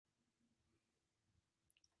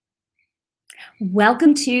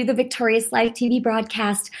Welcome to the Victorious Life TV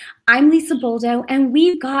broadcast. I'm Lisa Boldo, and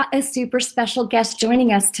we've got a super special guest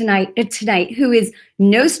joining us tonight, who is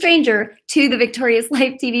no stranger to the Victorious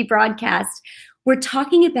Life TV broadcast. We're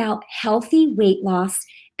talking about healthy weight loss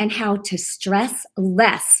and how to stress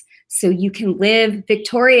less so you can live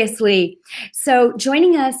victoriously. So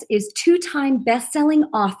joining us is two-time best-selling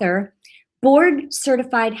author,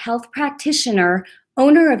 board-certified health practitioner,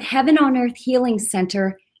 owner of Heaven on Earth Healing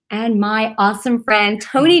Center, and my awesome friend,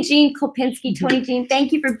 Toni Jean Kolpinski. Toni Jean,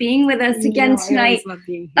 thank you for being with us again tonight. I always love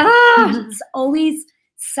being here. It's always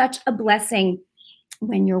such a blessing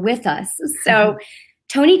when you're with us. So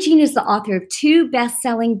Toni Jean is the author of two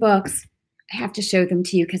best-selling books. I have to show them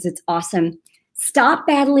to you because it's awesome. Stop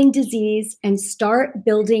Battling Disease and Start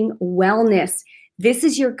Building Wellness. This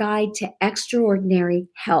is your guide to extraordinary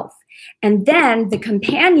health. And then the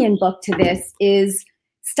companion book to this is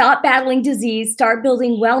Stop Battling Disease, Start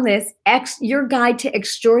Building Wellness, your guide to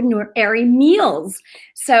extraordinary meals.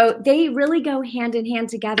 So they really go hand in hand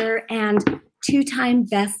together, and two-time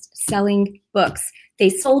best-selling books. They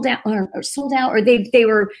sold out, or they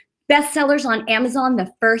were bestsellers on Amazon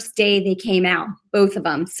the first day they came out, both of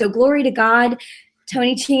them. So glory to God.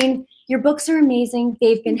 Toni Jean, your books are amazing.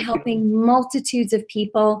 They've been helping multitudes of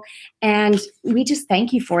people, and we just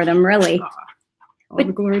thank you for them, really. All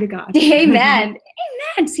the glory to God. Amen.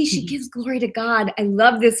 Amen. See, she gives glory to God. I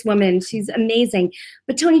love this woman. She's amazing.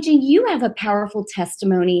 But Toni Jean, you have a powerful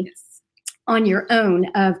testimony on your own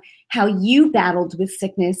of how you battled with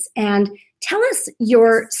sickness. And tell us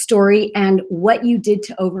your story and what you did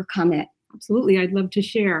to overcome it. Absolutely. I'd love to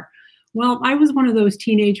share. Well, I was one of those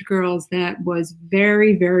teenage girls that was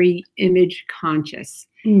very, very image conscious.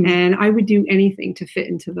 And I would do anything to fit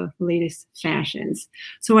into the latest fashions.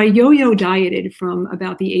 So I yo-yo dieted from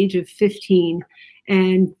about the age of 15.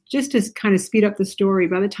 And just to kind of speed up the story,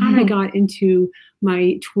 by the time I got into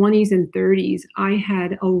my 20s and 30s, I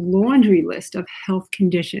had a laundry list of health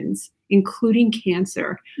conditions, including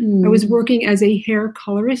cancer. I was working as a hair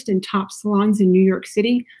colorist in top salons in New York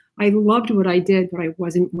City. I loved what I did, but I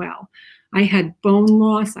wasn't well. I had bone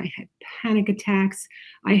loss. I had panic attacks.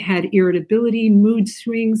 I had irritability, mood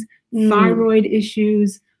swings, thyroid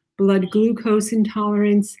issues, blood glucose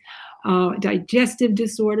intolerance, digestive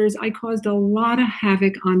disorders. I caused a lot of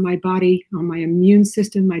havoc on my body, on my immune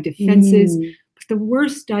system, my defenses. But the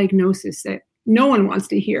worst diagnosis that no one wants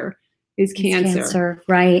to hear is cancer.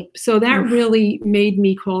 Right. So that really made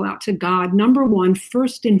me call out to God, number one,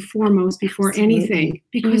 first and foremost, before anything,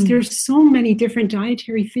 because there's so many different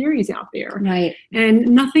dietary theories out there. Right. And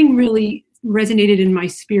nothing really resonated in my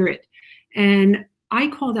spirit. And I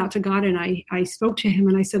called out to God, and I spoke to him,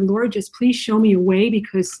 and I said, Lord, just please show me a way,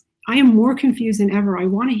 because I am more confused than ever. I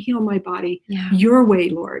want to heal my body your way,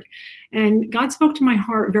 Lord. And God spoke to my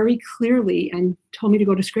heart very clearly and told me to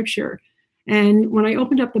go to Scripture. And when I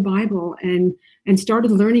opened up the Bible and started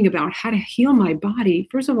learning about how to heal my body,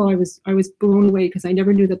 first of all, I was blown away, because I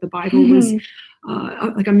never knew that the Bible was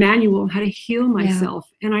like a manual on how to heal myself.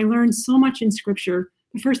 And I learned so much in Scripture.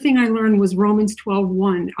 The first thing I learned was Romans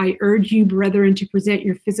 12:1. I urge you, brethren, to present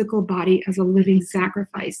your physical body as a living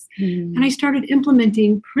sacrifice. And I started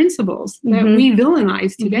implementing principles that we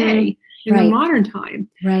villainize today in the modern time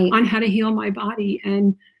on how to heal my body.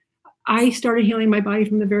 And I started healing my body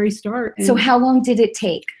from the very start. And so how long did it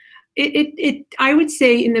take? I would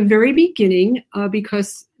say in the very beginning,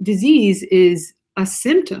 because disease is a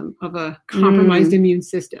symptom of a compromised immune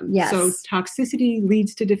system. Yes. So toxicity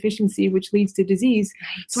leads to deficiency, which leads to disease.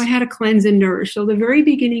 Right. So I had to cleanse and nourish. So the very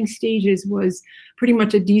beginning stages was pretty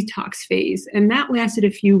much a detox phase. And that lasted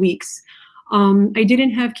a few weeks. I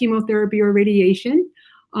didn't have chemotherapy or radiation,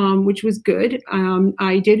 which was good.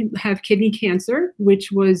 I did have kidney cancer,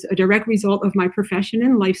 which was a direct result of my profession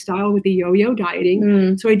and lifestyle with the yo-yo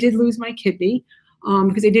dieting. So I did lose my kidney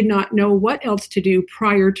because I did not know what else to do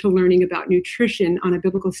prior to learning about nutrition on a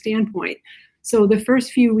biblical standpoint. So the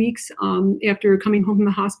first few weeks after coming home from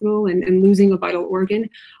the hospital and losing a vital organ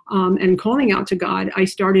and calling out to God, I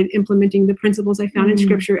started implementing the principles I found in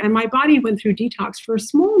Scripture. And my body went through detox for a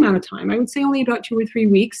small amount of time. I would say only about 2 or 3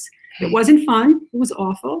 weeks. It wasn't fun. It was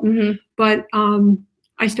awful. But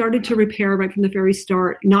I started to repair right from the very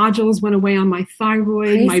start. Nodules went away on my thyroid.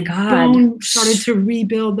 Praise my God. Bone started to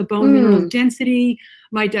rebuild the bone mineral density.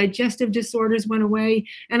 My digestive disorders went away.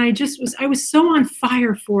 And I was so on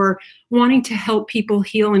fire for wanting to help people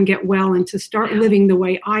heal and get well and to start living the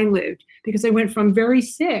way I lived, because I went from very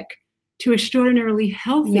sick to extraordinarily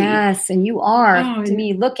healthy. Yes, and you are. To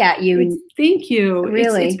me, look at you. And thank you.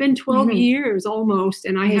 Really. It's been 12 years almost,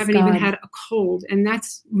 and I haven't even had a cold. And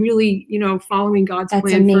that's really, following God's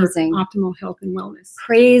plan amazing. For optimal health and wellness.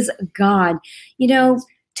 Praise God.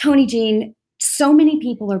 Toni Jean, so many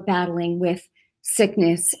people are battling with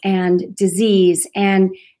sickness and disease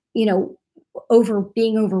and,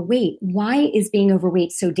 being overweight. Why is being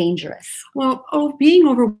overweight so dangerous? Well, being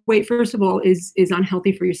overweight, first of all, is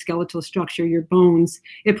unhealthy for your skeletal structure, your bones.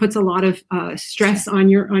 It puts a lot of stress on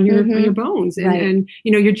your bones and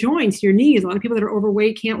your joints, your knees. A lot of people that are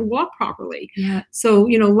overweight can't walk properly. Yeah. So,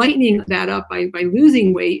 lightening that up by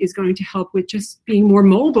losing weight is going to help with just being more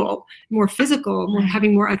mobile, more physical,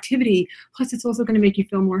 having more activity. Plus, it's also going to make you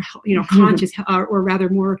feel more, conscious or rather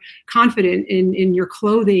more confident in your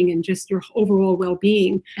clothing and just your overall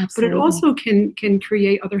well-being. Absolutely. But it also can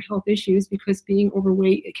create other health issues because being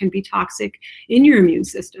overweight, it can be toxic in your immune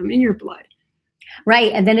system, in your blood.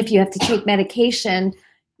 Right. And then if you have to take medication,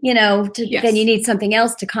 then you need something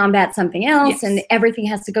else to combat something else, and everything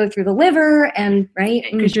has to go through the liver, and right?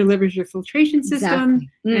 Because your liver is your filtration system,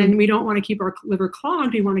 and we don't want to keep our liver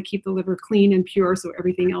clogged. We want to keep the liver clean and pure so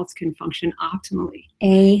everything else can function optimally.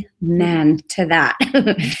 Amen to that.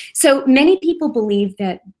 So many people believe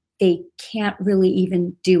that they can't really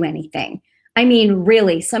even do anything. I mean,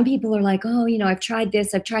 really, some people are like, oh, I've tried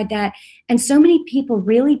this, I've tried that. And so many people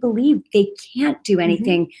really believe they can't do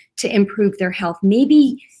anything to improve their health.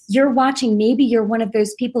 Maybe you're watching, maybe you're one of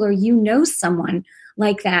those people, or someone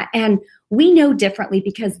like that. And we know differently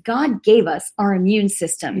because God gave us our immune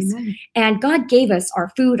systems. Amen. And God gave us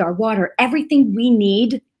our food, our water, everything we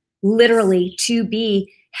need literally to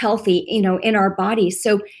be healthy, in our bodies.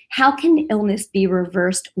 So how can illness be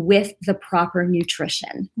reversed with the proper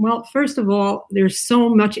nutrition? Well, first of all, there's so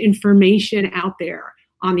much information out there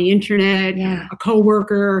on the internet, a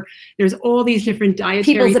coworker. There's all these different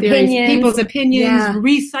dietary people's opinions,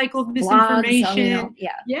 recycled misinformation. Blogs,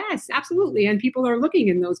 Yes, absolutely. And people are looking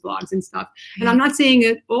in those blogs and stuff. And I'm not saying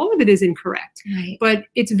that all of it is incorrect, but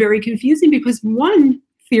it's very confusing because one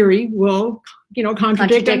theory will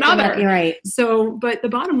contradict another. You're right. So, but the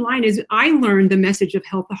bottom line is I learned the message of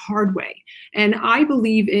health the hard way. And I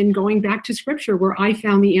believe in going back to scripture where I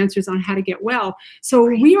found the answers on how to get well. So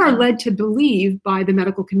we are led to believe by the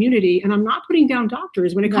medical community, and I'm not putting down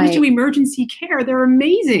doctors. When it comes to emergency care, they're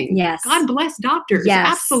amazing. Yes. God bless doctors. Yes.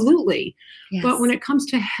 Absolutely. Yes. But when it comes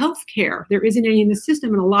to health care, there isn't any in the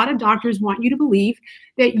system. And a lot of doctors want you to believe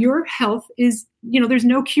that your health is, there's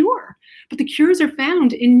no cure. But the cures are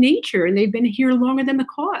found in nature, and they've been here longer than the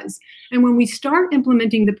cause. And when we start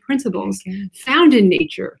implementing the principles found in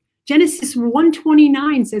nature, Genesis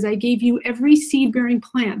 1:29 says, I gave you every seed-bearing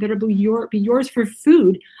plant that will be yours for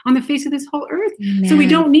food on the face of this whole earth. Amen. So we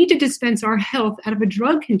don't need to dispense our health out of a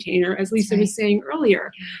drug container, as Lisa was saying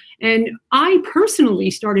earlier. And I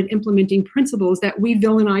personally started implementing principles that we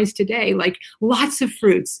villainize today, like lots of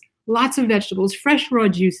fruits, lots of vegetables, fresh raw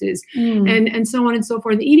juices, and so on and so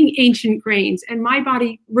forth, and eating ancient grains. And my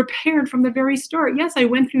body repaired from the very start. Yes, I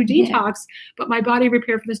went through detox, but my body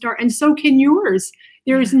repaired from the start. And so can yours.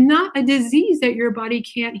 There is not a disease that your body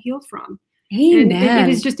can't heal from. Amen. And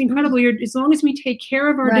it is just incredible. As long as we take care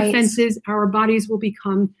of our defenses, our bodies will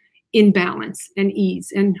become in balance and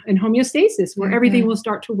ease and homeostasis, where everything will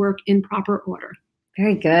start to work in proper order.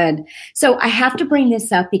 Very good. So I have to bring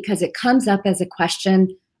this up because it comes up as a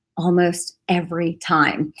question almost every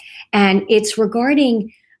time. And it's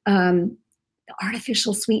regarding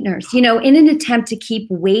artificial sweeteners, in an attempt to keep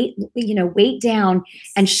weight down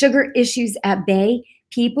and sugar issues at bay,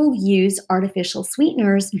 people use artificial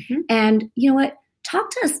sweeteners. And you know what? Talk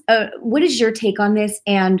to us. What is your take on this?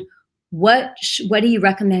 And what do you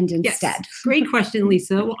recommend instead? Yes. Great question,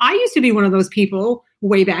 Lisa. Well, I used to be one of those people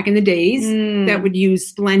way back in the days that would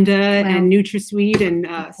use Splenda and NutraSweet and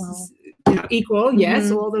Equal,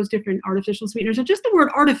 all those different artificial sweeteners. And just the word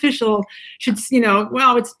artificial should,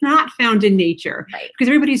 it's not found in nature because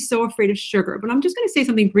everybody's so afraid of sugar. But I'm just going to say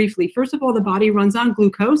something briefly. First of all, the body runs on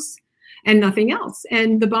glucose and nothing else.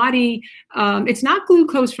 And the body, it's not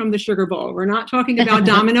glucose from the sugar bowl. We're not talking about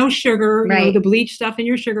Domino sugar, the bleach stuff in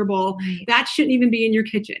your sugar bowl. That shouldn't even be in your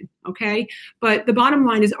kitchen, okay? But the bottom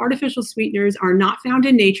line is artificial sweeteners are not found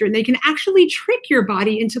in nature, and they can actually trick your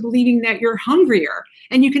body into believing that you're hungrier.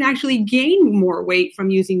 And you can actually gain more weight from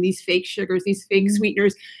using these fake sugars, these fake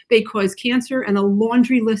sweeteners. They cause cancer and a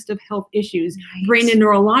laundry list of health issues, brain and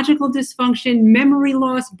neurological dysfunction, memory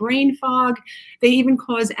loss, brain fog. They even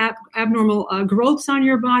cause abnormal growths on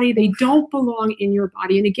your body. They don't belong in your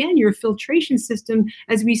body. And again, your filtration system,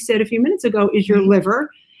 as we said a few minutes ago, is your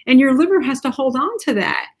liver. And your liver has to hold on to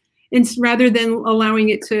that. And rather than allowing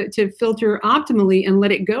it to filter optimally and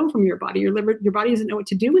let it go from your body, your body doesn't know what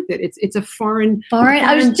to do with it. It's a foreign.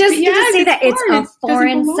 I was just going to say that it's a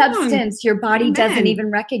foreign belong. Substance. Your body Amen. doesn't even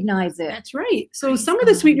recognize it. That's right. So some of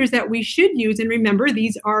the sweeteners that we should use, and remember,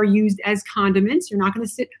 these are used as condiments. You're not going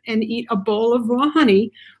to sit and eat a bowl of raw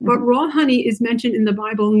honey, but raw honey is mentioned in the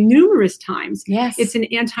Bible numerous times. Yes. It's an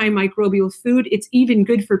antimicrobial food. It's even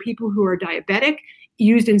good for people who are diabetic,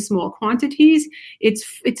 used in small quantities. It's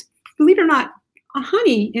believe it or not,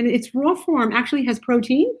 honey in its raw form actually has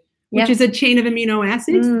protein, which is a chain of amino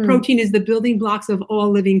acids. Protein is the building blocks of all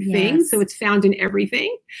living things, so it's found in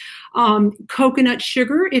everything. Coconut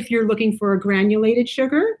sugar, if you're looking for a granulated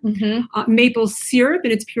sugar. Maple syrup in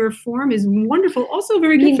its pure form is wonderful. Also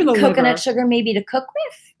very good for the liver. Coconut sugar maybe to cook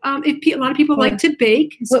with? A lot of people like to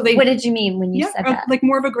bake. So what did you mean when you said that? Like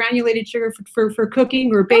more of a granulated sugar for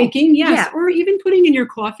cooking or baking. Or even putting in your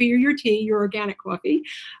coffee or your tea, your organic coffee.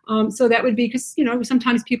 So that would be because,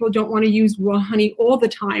 sometimes people don't want to use raw honey all the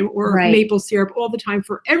time or maple syrup all the time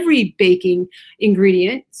for every baking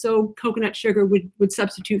ingredient. So coconut sugar would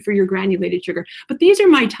substitute for your granulated sugar. But these are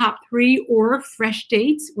my top 3, or fresh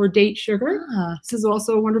dates or date sugar. This is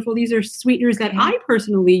also wonderful. These are sweeteners that I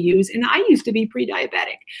personally use, and I used to be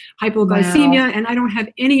pre-diabetic, hypoglycemia, and I don't have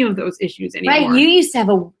any of those issues anymore. Right, you used to have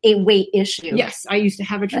a weight issue. Yes, I used to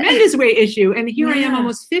have a tremendous weight issue, and here I am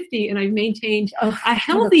almost 50, and I've maintained a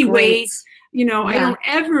healthy weight. I don't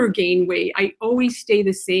ever gain weight. I always stay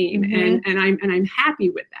the same, and I'm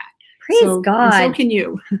happy with that. Praise God. And so can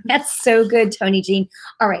you. That's so good, Toni Jean.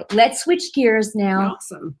 All right, let's switch gears now.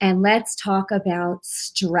 Awesome. And let's talk about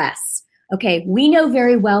stress. Okay, we know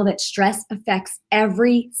very well that stress affects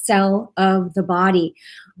every cell of the body.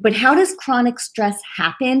 But how does chronic stress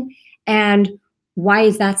happen, and why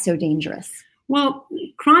is that so dangerous? Well,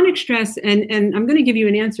 chronic stress, and I'm going to give you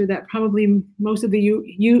an answer that probably most of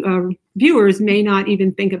the viewers may not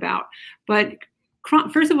even think about. But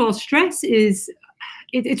first of all, stress is,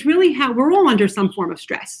 it's really how we're all under some form of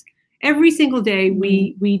stress. Every single day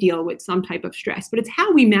we deal with some type of stress, but it's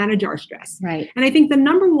how we manage our stress. Right. And I think the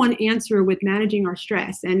number one answer with managing our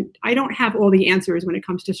stress, and I don't have all the answers when it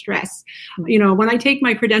comes to stress. When I take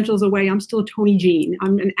my credentials away, I'm still Toni Jean.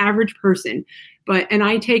 I'm an average person, and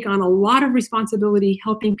I take on a lot of responsibility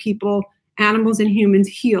helping people, animals and humans,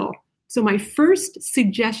 heal. So my first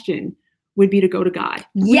suggestion would be to go to God.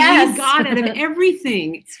 Yes. We need God out of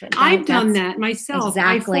everything. I've done that myself.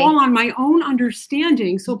 Exactly. I fall on my own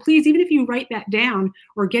understanding. So please, even if you write that down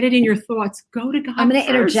or get it in your thoughts, go to God. I'm going to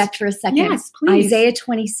interject for a second. Yes, please. Isaiah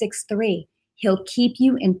 26:3. He'll keep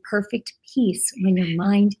you in perfect peace when your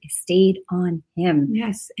mind is stayed on him.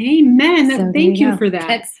 Yes. Amen. So thank you for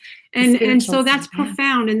that. And so that's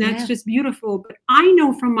profound, and that's just beautiful. But I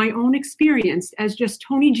know from my own experience as just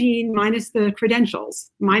Toni Jean, minus the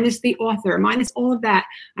credentials, minus the author, minus all of that,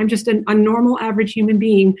 I'm just a normal average human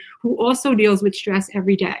being who also deals with stress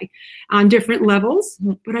every day on different levels.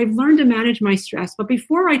 But I've learned to manage my stress. But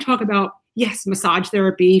before I talk about, massage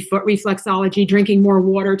therapy, foot reflexology, drinking more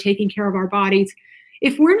water, taking care of our bodies,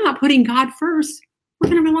 if we're not putting God first, we're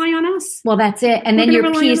going to rely on us. Well, that's it. And then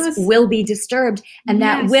your peace will be disturbed, and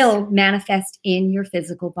that will manifest in your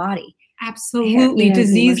physical body. Absolutely.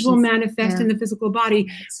 Disease will manifest in the physical body.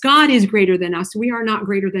 God is greater than us. We are not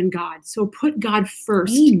greater than God. So put God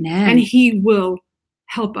first. Amen. And he will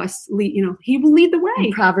help us lead, he will lead the way.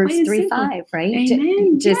 In Proverbs 3:5, right?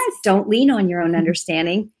 Amen. Just don't lean on your own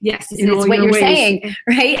understanding. Yes. This is what you're saying,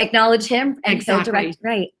 right? Acknowledge him and he'll direct,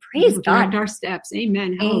 right? Praise God. Direct our steps.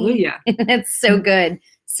 Amen. Hallelujah. That's so good.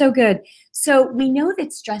 So good. So we know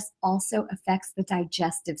that stress also affects the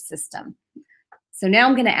digestive system. So now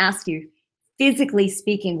I'm going to ask you, physically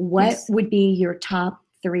speaking, what would be your top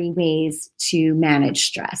 3 ways to manage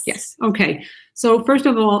stress? Yes. Okay. So first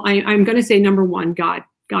of all, I'm going to say number 1, God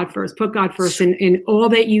first. Put God first in all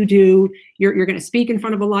that you do. You're going to speak in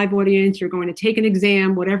front of a live audience. You're going to take an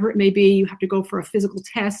exam, whatever it may be. You have to go for a physical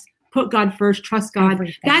test. Put God first. Trust God.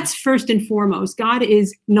 Everything. That's first and foremost. God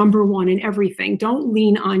is number 1 in everything. Don't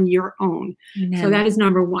lean on your own. Amen. So that is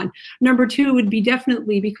number 1. Number 2 would be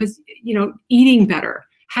definitely because, eating better.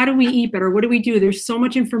 How do we eat better? What do we do? There's so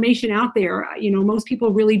much information out there. Most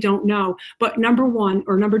people really don't know. But number 1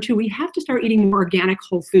 or number 2, we have to start eating more organic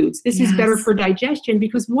whole foods. This is better for digestion,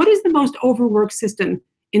 because what is the most overworked system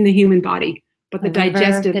in the human body? But the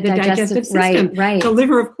digestive system. Right. The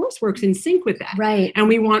liver, of course, works in sync with that. Right. And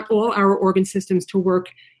we want all our organ systems to work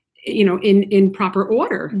in proper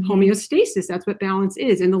order. Homeostasis, that's what balance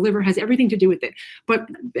is. And the liver has everything to do with it. But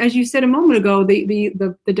as you said a moment ago,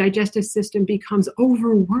 the digestive system becomes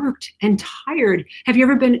overworked and tired. Have you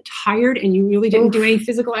ever been tired and you really didn't do any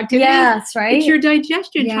physical activity? Yes, right. It's your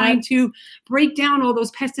digestion trying to break down all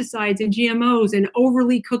those pesticides and GMOs and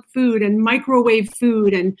overly cooked food and microwave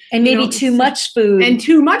food and maybe too much food. And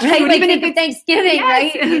too much right? food. Like even if it's Thanksgiving,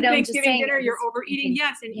 right? Thanksgiving dinner, you're overeating,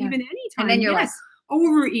 yes. And even any time, and then you're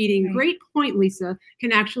overeating, right. Great point, Lisa,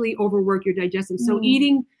 can actually overwork your digestion. So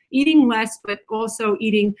eating less, but also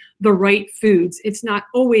eating the right foods. It's not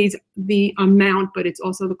always the amount, but it's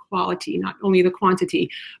also the quality, not only the quantity.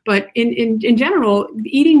 But in general,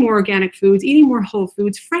 eating more organic foods, eating more whole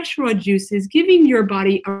foods, fresh raw juices, giving your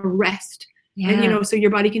body a rest. Yeah. And, so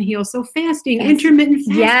your body can heal. So fasting, intermittent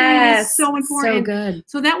fasting is so important. So good.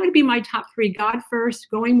 So that would be my top 3. God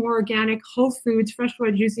first, going more organic, whole foods, fresh raw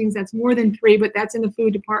juicings. That's more than 3, but that's in the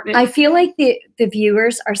food department. I feel like the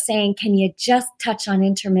viewers are saying, can you just touch on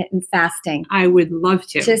intermittent fasting? I would love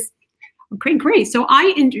to. Okay, great. So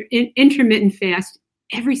I intermittent fast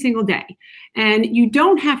every single day. And you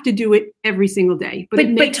don't have to do it every single day.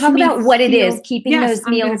 But talk about what it is, keeping those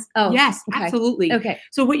meals. Yes, okay. Absolutely. Okay.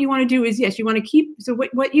 So what you want to do is, you want to keep, so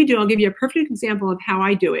what you do, I'll give you a perfect example of how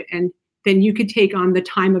I do it. And then you could take on the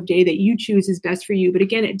time of day that you choose is best for you. But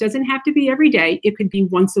again, it doesn't have to be every day. It could be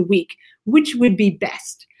once a week, which would be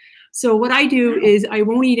best. So what I do is I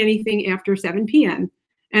won't eat anything after 7 p.m.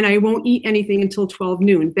 and I won't eat anything until 12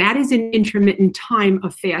 noon. That is an intermittent time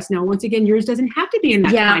of fast. Now, once again, yours doesn't have to be in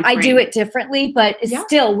that time frame. I do it differently, but it's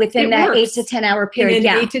still within that works. 8 to 10 hour period. In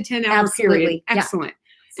an 8 to 10 hour period. Excellent.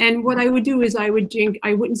 And what I would do is I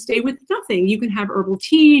wouldn't stay with nothing. You can have herbal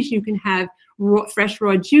teas, you can have fresh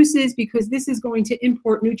raw juices, because this is going to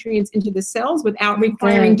import nutrients into the cells without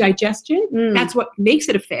requiring digestion. That's what makes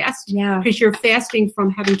it a fast, because you're fasting from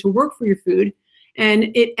having to work for your food.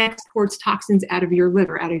 And it exports toxins out of your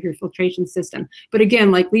liver, out of your filtration system. But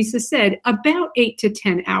again, like Lisa said, about 8 to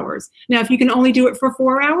 10 hours. Now, if you can only do it for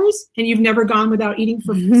 4 hours and you've never gone without eating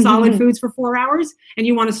for solid foods for 4 hours, and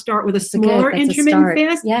you want to start with a smaller intermittent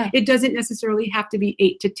fast, it doesn't necessarily have to be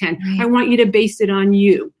 8 to 10. Right. I want you to base it on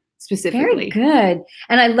you specifically. Very good.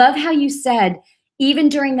 And I love how you said, even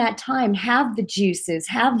during that time, have the juices,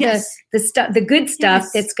 have the stuff, the good stuff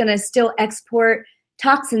that's going to still export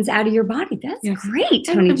toxins out of your body. That's great,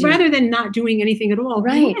 Tony. Rather than not doing anything at all,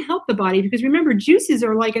 you want to help the body, because remember, juices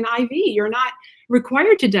are like an IV. You're not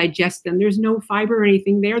required to digest them. There's no fiber or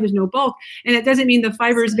anything there. There's no bulk. And it doesn't mean the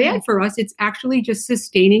fiber is bad for us. It's actually just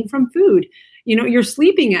sustaining from food. You're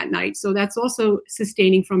sleeping at night. So that's also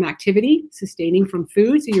sustaining from activity, sustaining from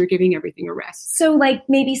food. So you're giving everything a rest. So like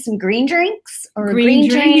maybe some green drinks or a green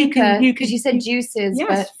drink, because you said juices.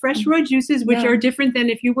 Yes, fresh raw juices, which are different than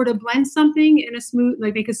if you were to blend something in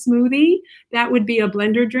like make a smoothie. That would be a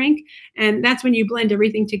blender drink. And that's when you blend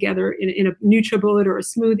everything together in a NutriBullet or a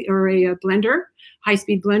smoothie or a blender.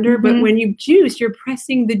 High-speed blender, but when you juice, you're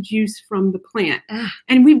pressing the juice from the plant.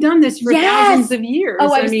 And we've done this for thousands of years.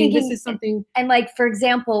 Oh, I was thinking, this is something. And like, for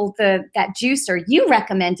example, that juicer, you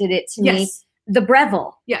recommended it to me, the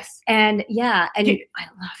Breville. Yes. And and I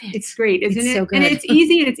love it. It's great, isn't it? So good. And it's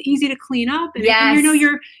easy, and it's easy to clean up.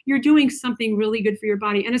 And you're doing something really good for your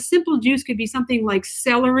body. And a simple juice could be something like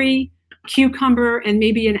celery, cucumber, and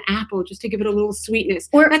maybe an apple, just to give it a little sweetness.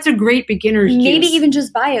 Or that's a great beginner's juice. Maybe even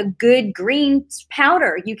just buy a good green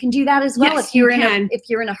powder. You can do that as well if you're in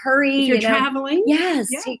a hurry. If you're traveling. Yes.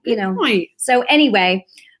 Point. So anyway,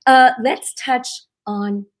 let's touch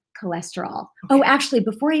on cholesterol. Okay. Oh, actually,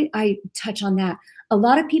 before I touch on that, a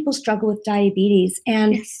lot of people struggle with diabetes,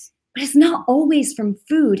 but it's not always from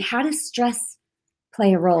food. How does stress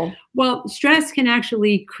play a role? Well, stress can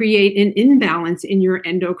actually create an imbalance in your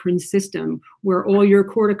endocrine system, where all your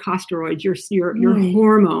corticosteroids, your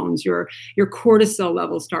hormones, your cortisol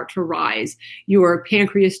levels start to rise. Your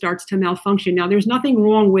pancreas starts to malfunction. Now, there's nothing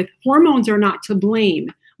wrong with hormones, are not to blame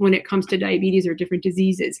when it comes to diabetes or different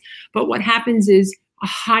diseases. But what happens is a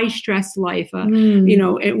high stress life, and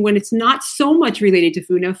when it's not so much related to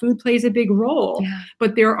food. Now, food plays a big role,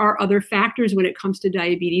 but there are other factors when it comes to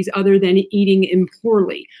diabetes other than eating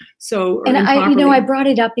improperly. So, and I brought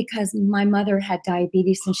it up because my mother had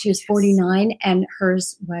diabetes since she was 49, and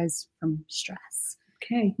hers was from stress.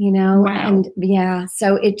 Okay. Wow. And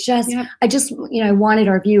so it just, I wanted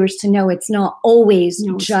our viewers to know it's not always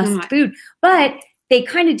just food, but they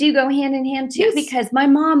kind of do go hand in hand too, because my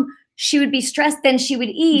mom, she would be stressed, then she would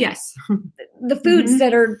eat the foods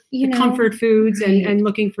that are, the comfort foods and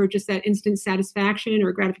looking for just that instant satisfaction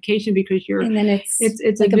or gratification because and then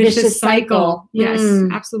it's like a vicious cycle. Yes,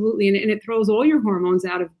 absolutely. And it throws all your hormones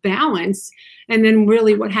out of balance. And then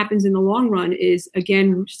really what happens in the long run is,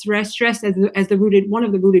 again, stress as one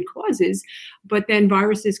of the rooted causes, but then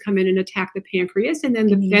viruses come in and attack the pancreas, and then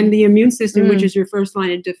the immune system, which is your first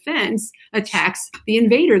line of defense, attacks the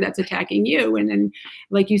invader that's attacking you. And then,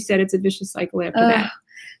 like you said, it's a vicious cycle after that.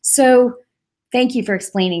 So thank you for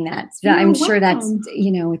explaining that. I'm sure that's,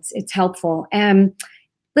 it's helpful.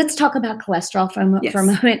 Let's talk about cholesterol for a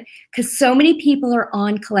moment, because so many people are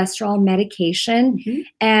on cholesterol medication.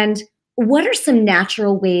 And what are some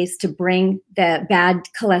natural ways to bring the bad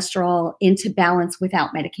cholesterol into balance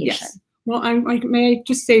without medication? Yes. Well, may I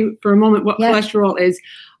just say for a moment what cholesterol is?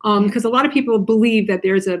 Because a lot of people believe that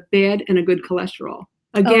there's a bad and a good cholesterol.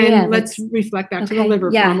 Again, let's reflect back to the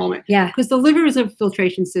liver for a moment. Because the liver is a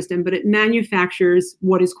filtration system, but it manufactures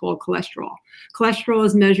what is called cholesterol. Cholesterol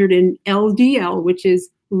is measured in LDL, which is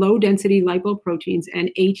low-density lipoproteins, and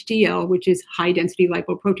HDL, which is high-density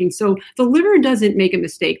lipoproteins. So the liver doesn't make a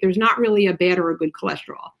mistake. There's not really a bad or a good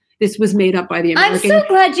cholesterol. This was made up by the American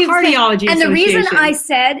Cardiology Association. And the reason I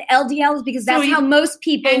said LDL is because that's how most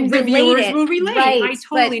people relate it. Will relate. Right. I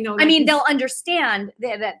totally know that. I mean, they'll understand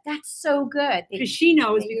that that's so good. Because she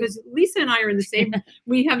knows, because Lisa and I are in the same,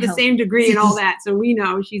 we have the same degree and all that. So we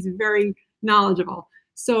know she's very knowledgeable.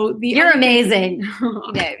 So you're amazing.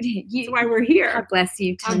 That's why we're here. God bless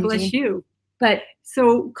you. God bless you. But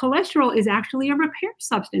so cholesterol is actually a repair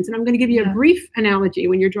substance. And I'm going to give you a brief analogy.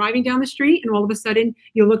 When you're driving down the street and all of a sudden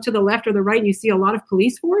you look to the left or the right and you see a lot of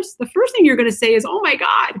police force, the first thing you're going to say is, oh my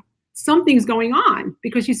God, something's going on,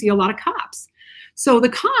 because you see a lot of cops. So the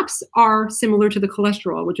cops are similar to the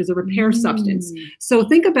cholesterol, which is a repair substance. So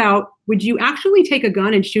think about, would you actually take a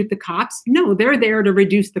gun and shoot the cops? No, they're there to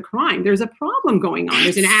reduce the crime. There's a problem going on.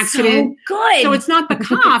 There's an accident. So good. So it's not the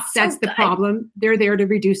cop that's the problem. They're there to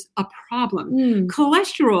reduce a problem.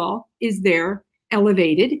 Cholesterol is there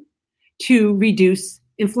elevated to reduce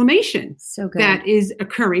inflammation that is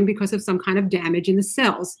occurring because of some kind of damage in the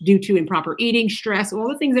cells due to improper eating, stress, all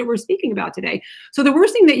the things that we're speaking about today. So the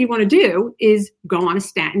worst thing that you want to do is go on a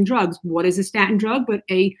statin drug. What is a statin drug but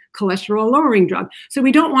a cholesterol lowering drug? So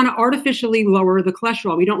we don't want to artificially lower the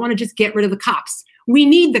cholesterol. We don't want to just get rid of the cops. We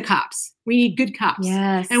need the cops. We need good cops.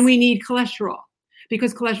 Yes. And we need cholesterol,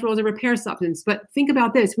 because cholesterol is a repair substance. But think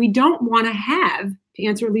about this. We don't want to have, to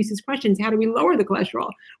answer Lisa's questions, how do we lower the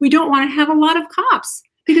cholesterol? We don't want to have a lot of cops,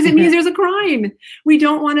 because it means there's a crime. We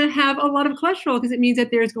don't want to have a lot of cholesterol because it means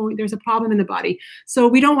that there's a problem in the body. So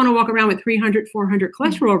we don't want to walk around with 300, 400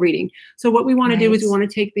 cholesterol reading. So what we want to do is we want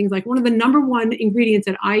to take things like, one of the number one ingredients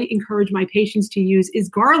that I encourage my patients to use is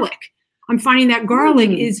garlic. I'm finding that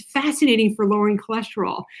garlic is fascinating for lowering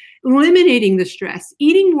cholesterol, eliminating the stress,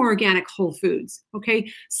 eating more organic whole foods, okay?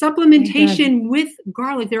 Supplementation with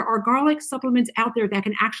garlic. There are garlic supplements out there that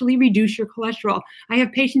can actually reduce your cholesterol. I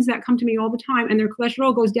have patients that come to me all the time and their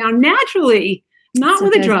cholesterol goes down naturally, not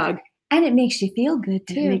with a drug. And it makes you feel good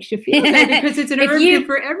too. It makes you feel good because it's an herb good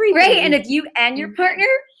for everything. Right, and if you and your partner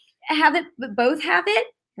have it, both have it,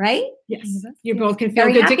 right? Yes, you both can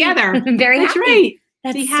feel good together. Very That's happy. Right.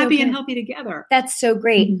 That's Be happy and healthy together. That's so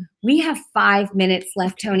great. We have 5 minutes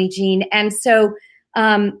left, Toni Jean. And so,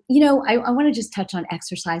 I want to just touch on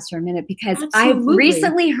exercise for a minute, because I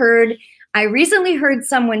recently heard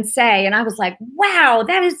someone say, and I was like, wow,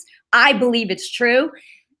 I believe it's true.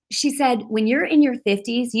 She said, when you're in your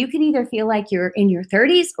 50s, you can either feel like you're in your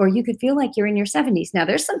 30s or you could feel like you're in your 70s. Now,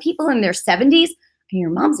 there's some people in their 70s. Your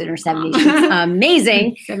mom's in her 70s. She's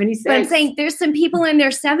amazing. 76. But I'm saying there's some people in their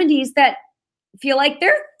 70s that feel like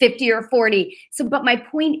they're 50 or 40. So, but my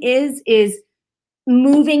point is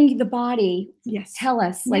moving the body. Yes. Tell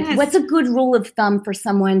us, what's a good rule of thumb for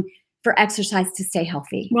someone for exercise to stay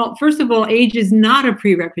healthy? Well, first of all, age is not a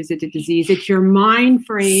prerequisite to disease. It's your mind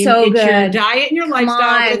frame. So it's good. Your diet and your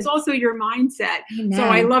lifestyle, but it's also your mindset. Amen. So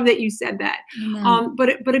I love that you said that.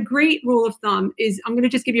 But a great rule of thumb is, I'm going to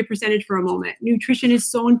just give you a percentage for a moment. Nutrition is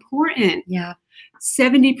so important. Yeah.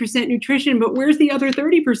 70% nutrition, but where's the other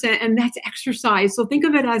 30%? And that's exercise. So think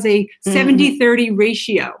of it as a 70-30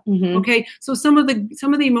 ratio. Okay. So some of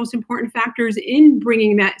the most important factors in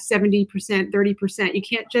bringing that 70%, 30%, you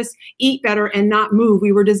can't just eat better and not move.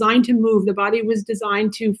 We were designed to move. The body was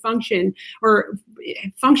designed to function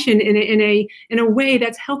in a way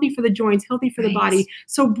that's healthy for the joints, healthy for the body.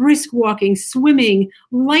 So brisk walking, swimming,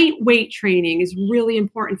 lightweight training is really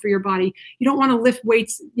important for your body. You don't want to lift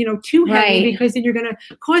weights, too heavy, because then you're you're going to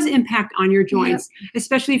cause impact on your joints,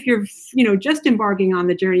 especially if you're, just embarking on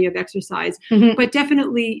the journey of exercise. Mhm. But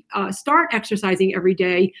definitely start exercising every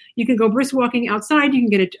day. You can go brisk walking outside. You can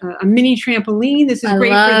get a mini trampoline. This is I great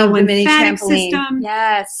for love the the mini lymphatic trampoline. system.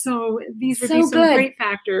 Yes. So these would So be some good. great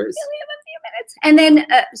factors. We have a few minutes. And then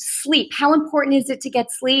sleep. How important is it to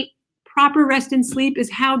get sleep? Proper rest and sleep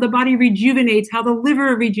is how the body rejuvenates, how the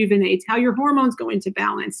liver rejuvenates, how your hormones go into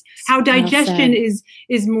balance, how digestion is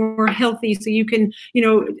more healthy, so you can,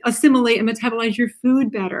 assimilate and metabolize your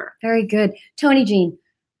food better. Very good. Toni Jean,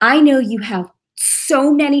 I know you have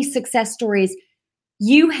so many success stories.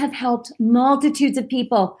 You have helped multitudes of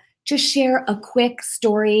people. Just share a quick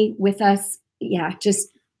story with us. Yeah, just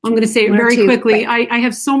I'm going to say it one or very two, quickly. quick. I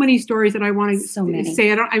have so many stories that I want to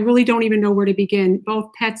say. I really don't even know where to begin.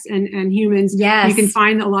 Both pets and humans. Yes. You can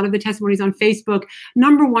find a lot of the testimonies on Facebook.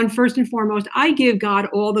 Number one, first and foremost, I give God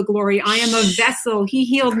all the glory. I am a vessel. He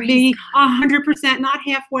healed me 100%, not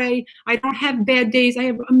halfway. I don't have bad days. I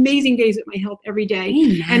have amazing days with my health every day.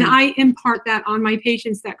 Amen. And I impart that on my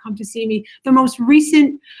patients that come to see me. The most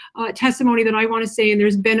recent testimony that I want to say, and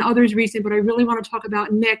there's been others recent, but I really want to talk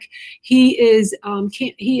about Nick. He is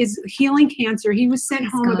healing cancer. He was sent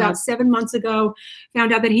home about 7 months ago,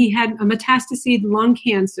 found out that he had a metastatic lung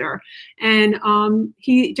cancer. And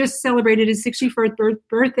he just celebrated his 61st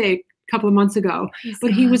birthday a couple of months ago.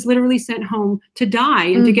 But he was literally sent home to die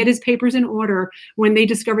and to get his papers in order when they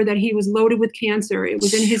discovered that he was loaded with cancer. It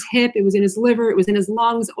was in his hip, it was in his liver, it was in his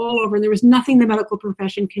lungs, all over. And there was nothing the medical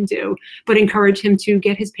profession can do but encourage him to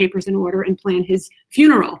get his papers in order and plan his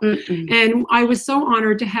funeral. And I was so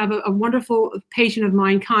honored to have a wonderful patient of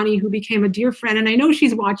mine, Connie, who became a dear friend. And I know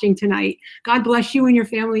she's watching tonight. God bless you and your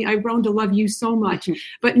family. I've grown to love you so much.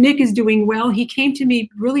 But Nick is doing well. He came to me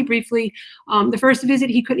really briefly. The first visit,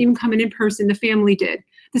 he couldn't even come in person. The family did.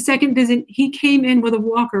 The second visit, he came in with a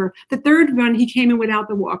walker. The third one, he came in without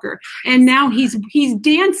the walker. And now he's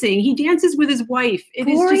dancing. He dances with his wife. It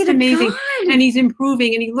is just amazing. God. And he's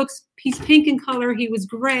improving, and he's pink in color. He was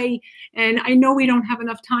gray. And I know we don't have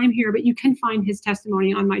enough time here, but you can find his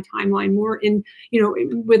testimony on my timeline more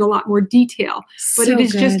with a lot more detail. But it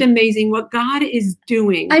is just amazing what God is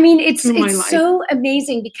doing. I mean, it's so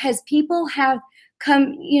amazing because people have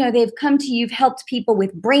come, they've come to you, you've helped people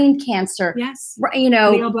with brain cancer. Yes.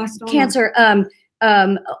 Cancer,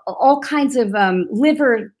 all kinds of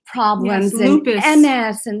liver problems, and lupus.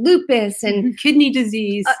 MS and lupus and kidney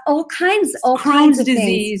disease, all kinds Crohn's of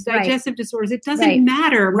disease, things. digestive disorders. It doesn't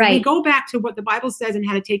matter. When we go back to what the Bible says and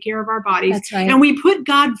how to take care of our bodies, and we put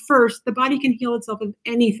God first, the body can heal itself of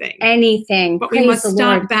anything. But we must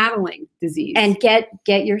stop battling disease and get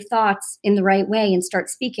your thoughts in the right way and start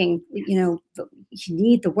speaking. You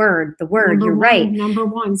need the word. You're right. Number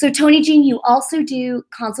one. So Toni Jean, you also do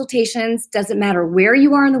consultations. Doesn't matter where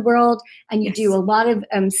you are in the world, and you do a lot of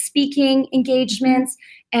speaking engagements.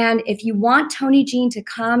 And if you want Toni Jean to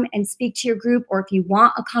come and speak to your group, or if you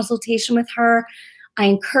want a consultation with her, I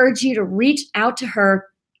encourage you to reach out to her.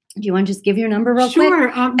 Do you want to just give your number real quick?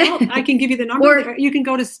 Sure. I can give you the number. Or you can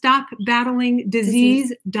go to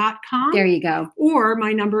stopbattlingdisease.com. There you go. Or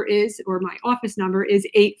my office number is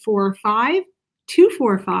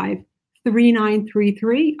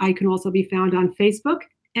 845-245-3933. I can also be found on Facebook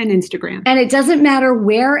and Instagram. And it doesn't matter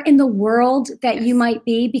where in the world that you might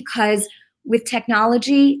be, because with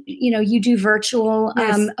technology, you do virtual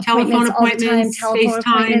appointments all the time, telephone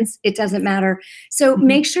appointments. It doesn't matter. So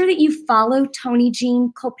make sure that you follow Toni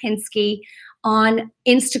Jean Kolpinski on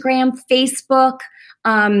Instagram, Facebook.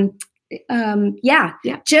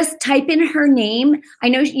 Just type in her name. I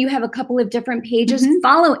know you have a couple of different pages.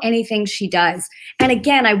 Follow anything she does. And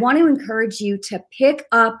again, I want to encourage you to pick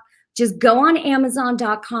up. Just go on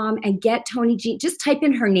Amazon.com and get Toni Jean. Just type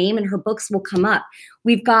in her name and her books will come up.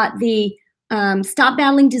 We've got the Stop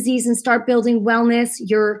Battling Disease and Start Building Wellness,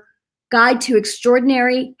 Your Guide to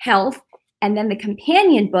Extraordinary Health, and then the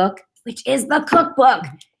companion book, which is the cookbook,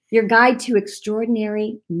 Your Guide to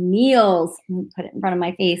Extraordinary Meals. I'm going to put it in front of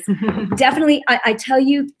my face. Definitely, I tell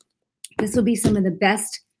you, this will be some of the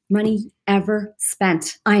best money ever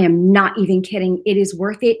spent. I am not even kidding. It is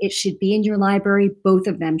worth it. It should be in your library. Both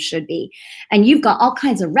of them should be. And you've got all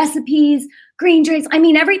kinds of recipes, green drinks. I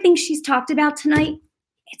mean, everything she's talked about tonight,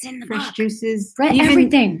 it's in the fresh book. Juices,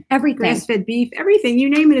 everything, grass-fed beef, everything. You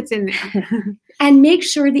name it, it's in there. And make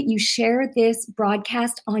sure that you share this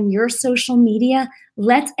broadcast on your social media.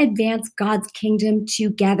 Let's advance God's kingdom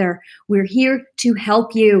together. We're here to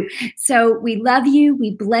help you. So we love you.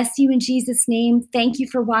 We bless you in Jesus' name. Thank you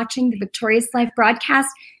for watching the Victorious Life broadcast.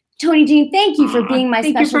 Toni Jean, thank you for being my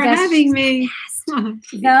special guest. Thank you for having me.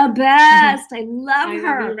 The best. I love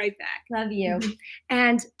her. Love you right back. Love you.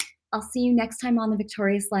 And I'll see you next time on The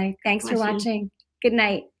Victorious Life. Thanks for Bless you. watching. Good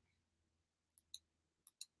night.